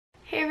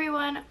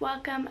everyone,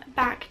 welcome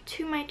back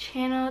to my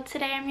channel.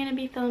 Today I'm going to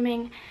be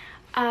filming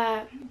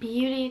a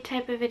beauty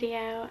type of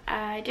video.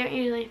 I don't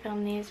usually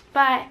film these,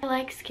 but I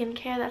like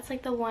skincare. That's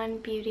like the one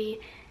beauty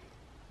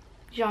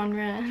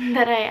genre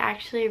that I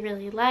actually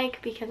really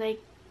like because I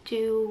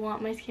do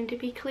want my skin to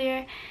be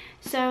clear.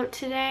 So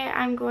today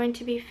I'm going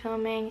to be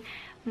filming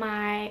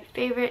my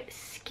favorite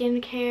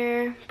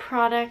skincare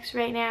products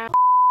right now.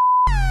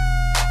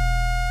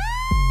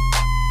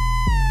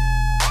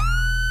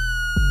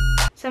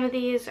 Some of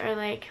these are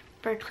like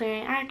for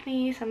clearing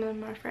acne, some of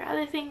them are for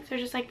other things. They're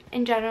just like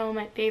in general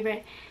my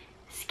favorite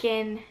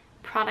skin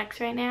products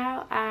right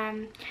now.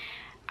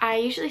 I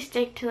usually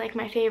stick to like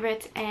my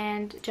favorites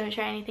and don't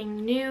try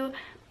anything new,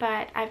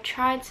 but I've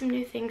tried some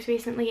new things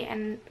recently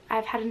and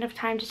I've had enough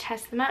time to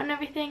test them out and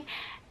everything,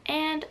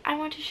 and I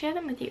want to share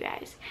them with you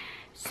guys.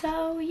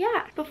 So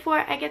yeah,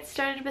 before I get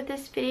started with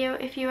this video,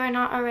 if you are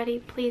not already,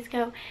 please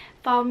go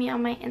follow me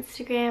on my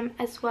Instagram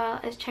as well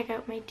as check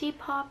out my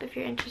Depop if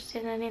you're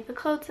interested in any of the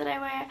clothes that I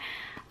wear.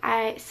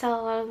 I sell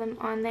a lot of them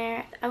on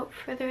there. Without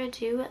further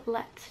ado,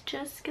 let's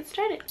just get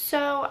started.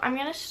 So I'm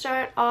gonna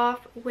start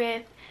off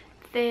with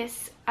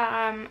this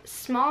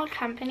small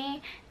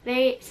company.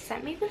 They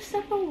sent me this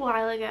stuff a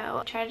while ago.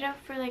 I tried it out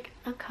for like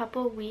a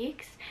couple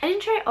weeks. I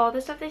didn't try all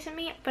the stuff they sent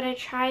me, but I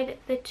tried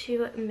the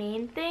two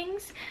main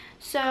things.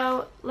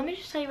 So let me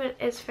just tell you what it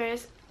is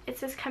first.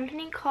 It's this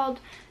company called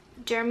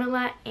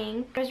Dermala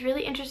Inc. I was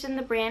really interested in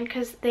the brand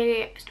because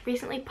they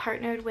recently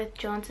partnered with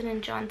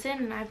Johnson & Johnson,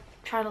 and I've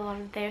tried a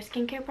lot of their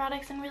skincare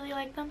products and really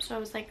like them. So I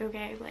was like,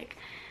 okay, like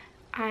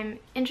I'm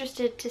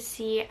interested to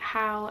see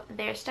how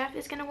their stuff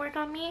is going to work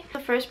on me. The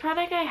first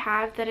product I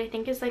have that I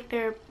think is like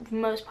their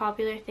most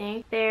popular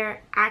thing,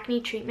 their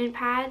acne treatment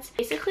pads.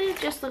 Basically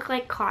it just look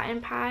like cotton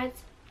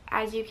pads.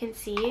 As you can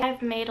see,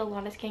 I've made a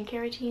lot of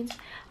skincare routines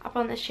up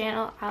on this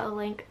channel. I'll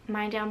link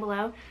mine down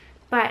below,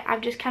 but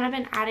I've just kind of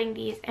been adding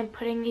these and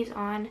putting these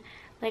on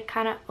like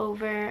kind of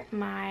over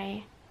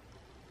my,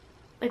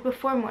 like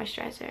before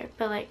moisturizer,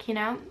 but like, you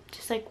know,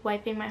 just like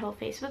wiping my whole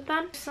face with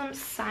them. Some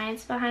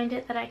science behind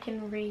it that I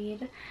can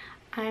read.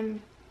 I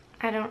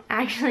don't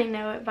actually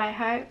know it by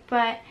heart,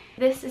 but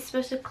this is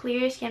supposed to clear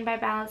your skin by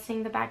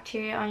balancing the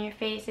bacteria on your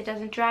face. It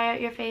doesn't dry out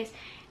your face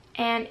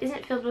and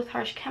isn't filled with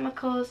harsh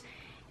chemicals.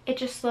 It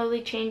just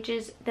slowly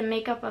changes the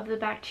makeup of the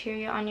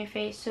bacteria on your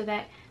face so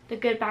that the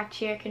good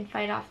bacteria can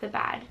fight off the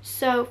bad.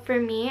 So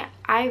for me,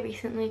 I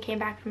recently came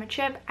back from a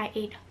trip. I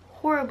ate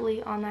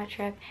horribly on that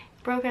trip.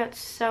 Broke out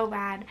so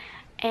bad,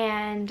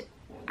 and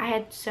I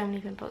had so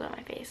many pimples on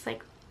my face,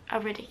 like a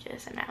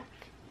ridiculous amount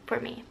for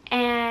me.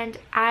 And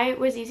I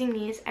was using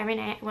these every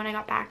night when I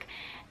got back,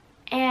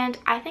 and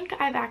I think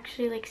I've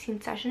actually like seen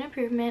such an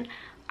improvement.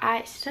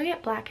 I still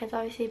get blackheads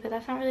obviously, but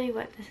that's not really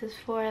what this is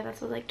for.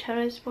 That's what like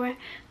toner is for.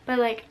 But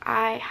like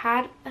I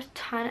had a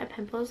ton of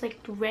pimples, like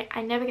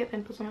I never get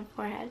pimples on my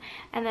forehead,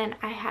 and then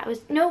I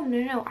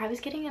was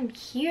getting them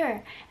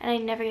here, and I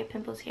never get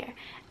pimples here.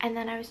 And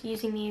then I was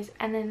using these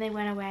and then they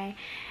went away.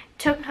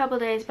 Took a couple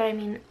days, but I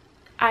mean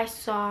I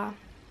saw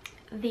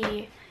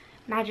the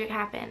magic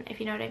happen, if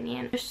you know what I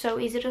mean. They're so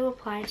easy to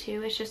apply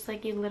too. It's just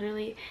like you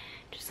literally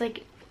just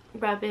like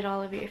rub it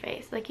all over your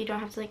face. Like you don't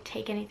have to like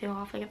take anything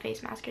off like a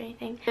face mask or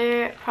anything.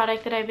 The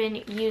product that I've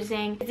been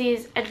using is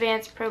these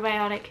advanced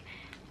probiotic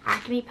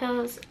acne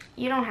pills.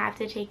 You don't have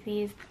to take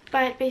these,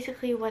 but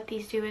basically what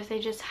these do is they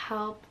just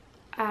help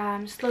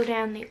slow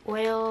down the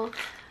oil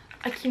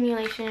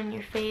accumulation in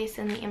your face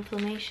and the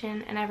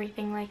inflammation and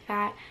everything like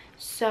that.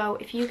 So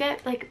if you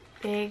get like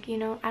big, you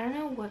know, I don't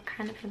know what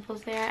kind of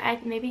pimples they are.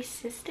 Maybe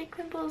cystic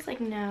pimples,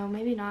 like no,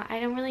 maybe not. I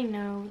don't really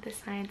know the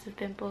science of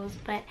pimples,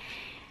 but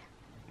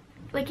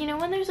like, you know,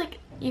 when there's like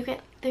you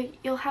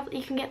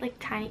can get like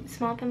tiny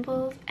small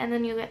pimples, and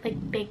then you get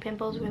like big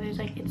pimples where there's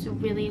like it's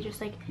really just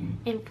like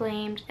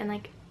inflamed and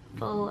like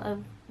full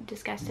of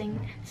disgusting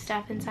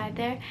stuff inside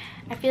there.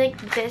 I feel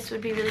like this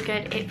would be really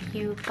good if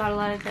you got a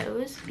lot of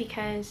those,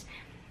 because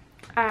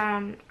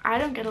I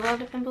don't get a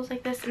lot of pimples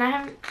like this, and I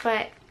haven't,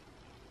 but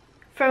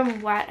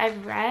from what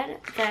I've read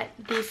that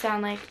these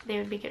sound like they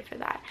would be good for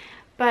that.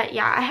 But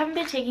yeah, I haven't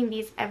been taking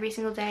these every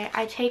single day.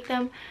 I take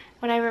them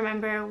when I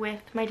remember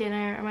with my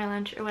dinner or my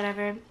lunch or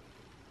whatever,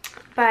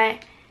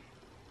 but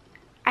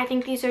I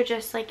think these are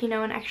just like, you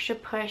know, an extra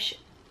push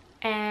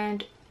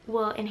and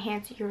will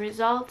enhance your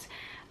results.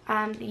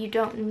 You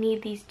don't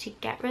need these to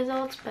get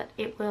results, but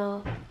it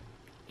will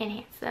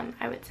enhance them,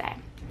 I would say.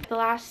 The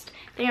last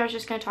thing I was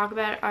just going to talk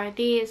about are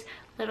these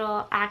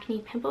little acne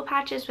pimple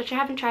patches, which I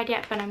haven't tried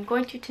yet, but I'm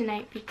going to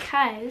tonight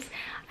because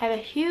I have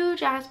a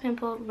huge ass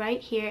pimple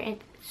right here.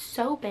 It's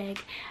so big,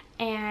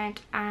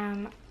 and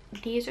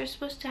these are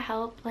supposed to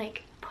help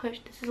like push,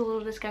 this is a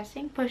little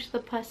disgusting, push the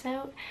pus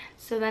out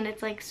so then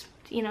it's like,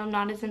 you know,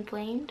 not as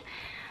inflamed,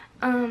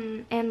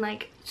 and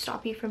like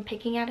stop you from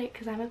picking at it,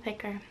 because I'm a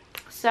picker.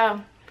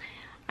 So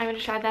I'm going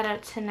to try that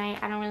out tonight.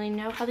 I don't really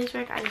know how these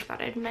work. I just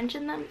thought I'd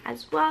mention them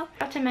as well.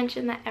 Not to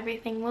mention that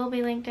everything will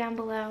be linked down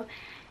below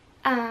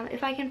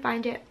if I can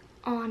find it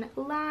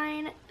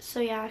online. So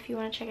yeah, if you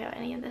want to check out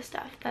any of this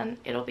stuff, then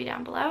it'll be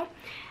down below.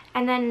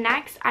 And then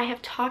next, I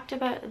have talked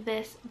about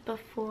this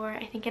before,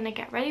 I think in a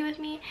Get Ready With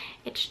Me.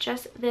 It's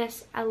just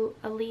this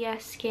Alia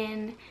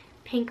Skin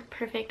Pink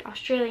Perfect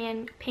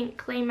Australian Pink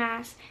Clay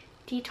Mask.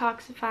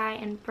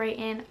 Detoxify and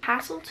brighten.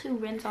 Hassle to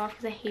rinse off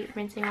because I hate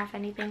rinsing off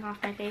anything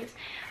off my face,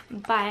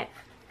 but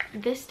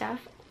this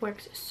stuff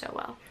works so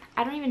well.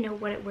 I don't even know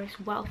what it works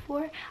well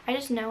for. I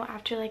just know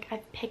after like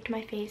I've picked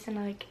my face and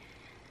I like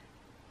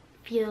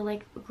feel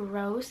like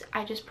gross,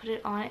 I just put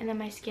it on and then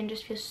my skin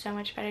just feels so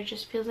much better. It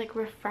just feels like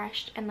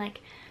refreshed, and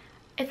like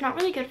it's not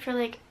really good for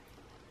like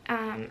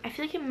I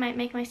feel like it might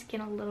make my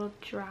skin a little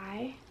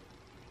dry,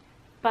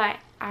 but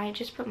I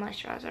just put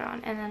moisturizer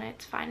on and then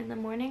it's fine in the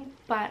morning.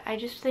 But I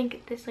just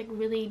think this like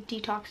really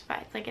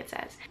detoxifies, like it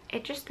says. I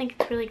just think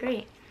it's really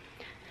great.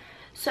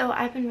 So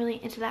I've been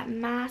really into that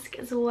mask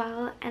as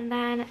well. And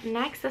then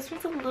next, this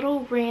one's a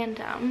little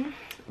random,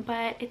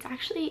 but it's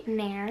actually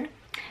Nair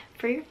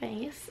for your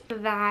face.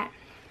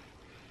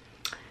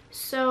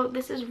 So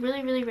this is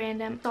really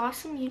random. I saw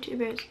some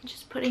YouTubers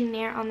just putting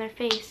Nair on their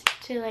face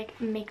to like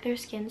make their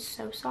skin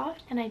so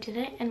soft, and I did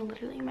it and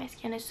literally my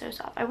skin is so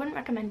soft. I wouldn't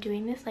recommend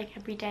doing this like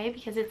every day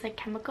because it's like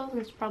chemicals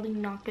and it's probably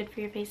not good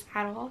for your face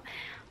at all,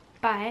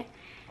 but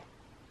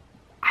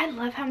I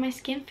love how my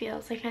skin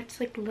feels. Like it's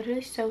like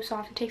literally so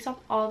soft. It takes off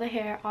all the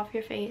hair off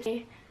your face.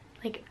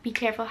 Like be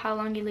careful how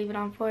long you leave it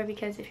on for,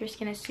 because if your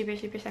skin is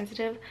super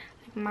sensitive,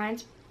 like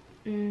mine's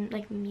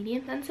like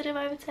medium sensitive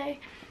I would say,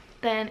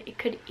 then it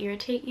could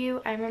irritate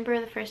you. I remember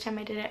the first time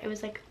I did it, it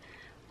was like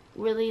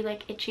really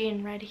like itchy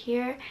and red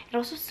here. It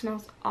also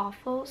smells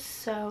awful,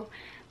 so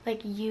like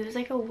use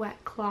like a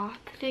wet cloth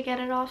to get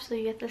it off so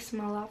you get the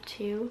smell off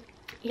too.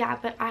 Yeah,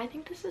 but I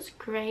think this is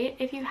great.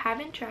 If you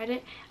haven't tried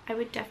it, I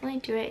would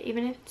definitely do it,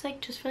 even if it's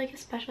like just for like a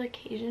special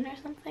occasion or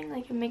something.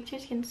 Like it makes your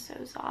skin so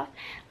soft.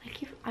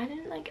 Like if I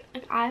didn't like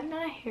I'm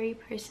not a hairy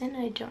person,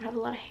 I don't have a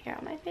lot of hair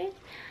on my face,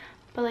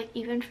 but like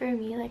even for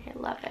me, like I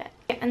love it.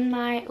 And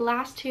my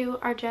last two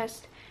are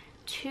just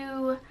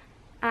two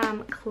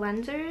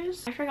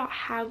cleansers. I forgot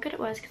how good it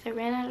was because I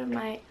ran out of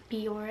my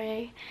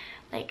Biore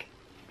like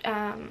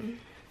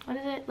what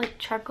is it, like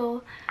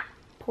charcoal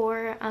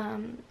pore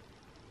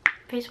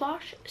face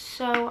wash,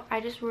 so I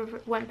just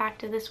went back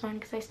to this one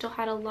because I still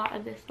had a lot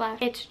of this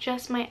left. It's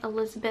just my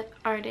Elizabeth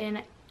Arden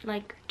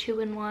like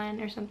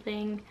 2-in-1 or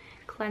something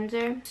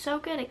cleanser. So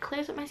good. It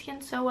clears up my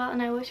skin so well, and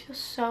I always feel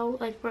so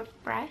like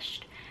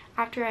refreshed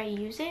after I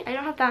use it. I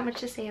don't have that much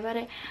to say about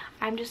it.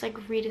 I'm just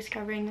like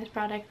rediscovering this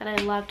product that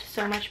I loved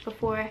so much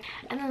before.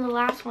 And then the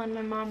last one,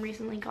 my mom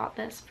recently got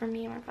this for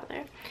me and my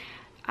brother.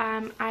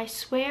 I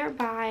swear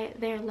by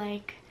their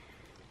like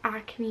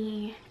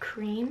acne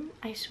cream.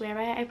 I swear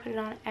by it. I put it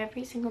on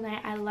every single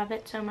night. I love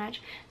it so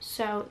much.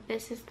 So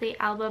this is the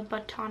Alba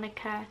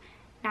Botanica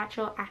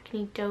Natural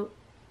Acne Dote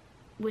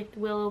with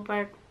willow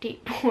bark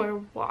deep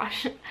pore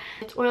wash.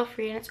 It's oil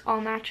free and it's all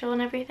natural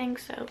and everything,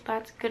 so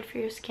that's good for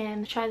your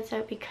skin. Try this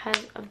out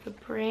because of the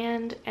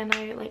brand, and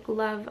I like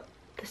love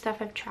the stuff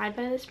I've tried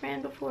by this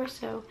brand before.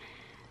 So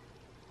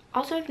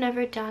also I've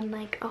never done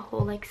like a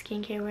whole like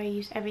skincare where I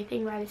use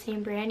everything by the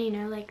same brand, you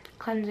know, like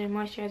cleanser,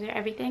 moisturizer,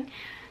 everything.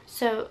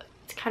 So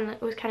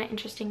it was kind of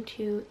interesting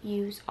to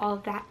use all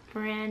of that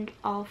brand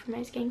all for my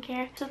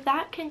skincare. So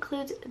that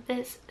concludes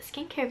this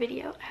skincare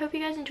video. I hope you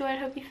guys enjoyed. I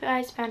hope you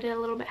guys found it a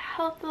little bit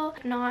helpful.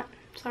 If not,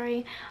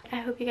 sorry. I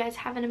hope you guys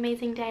have an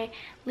amazing day.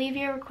 Leave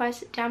your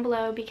requests down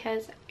below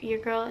because your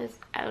girl is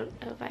out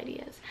of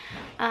ideas.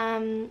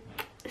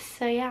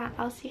 So yeah,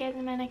 I'll see you guys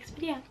in my next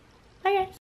video. Bye guys.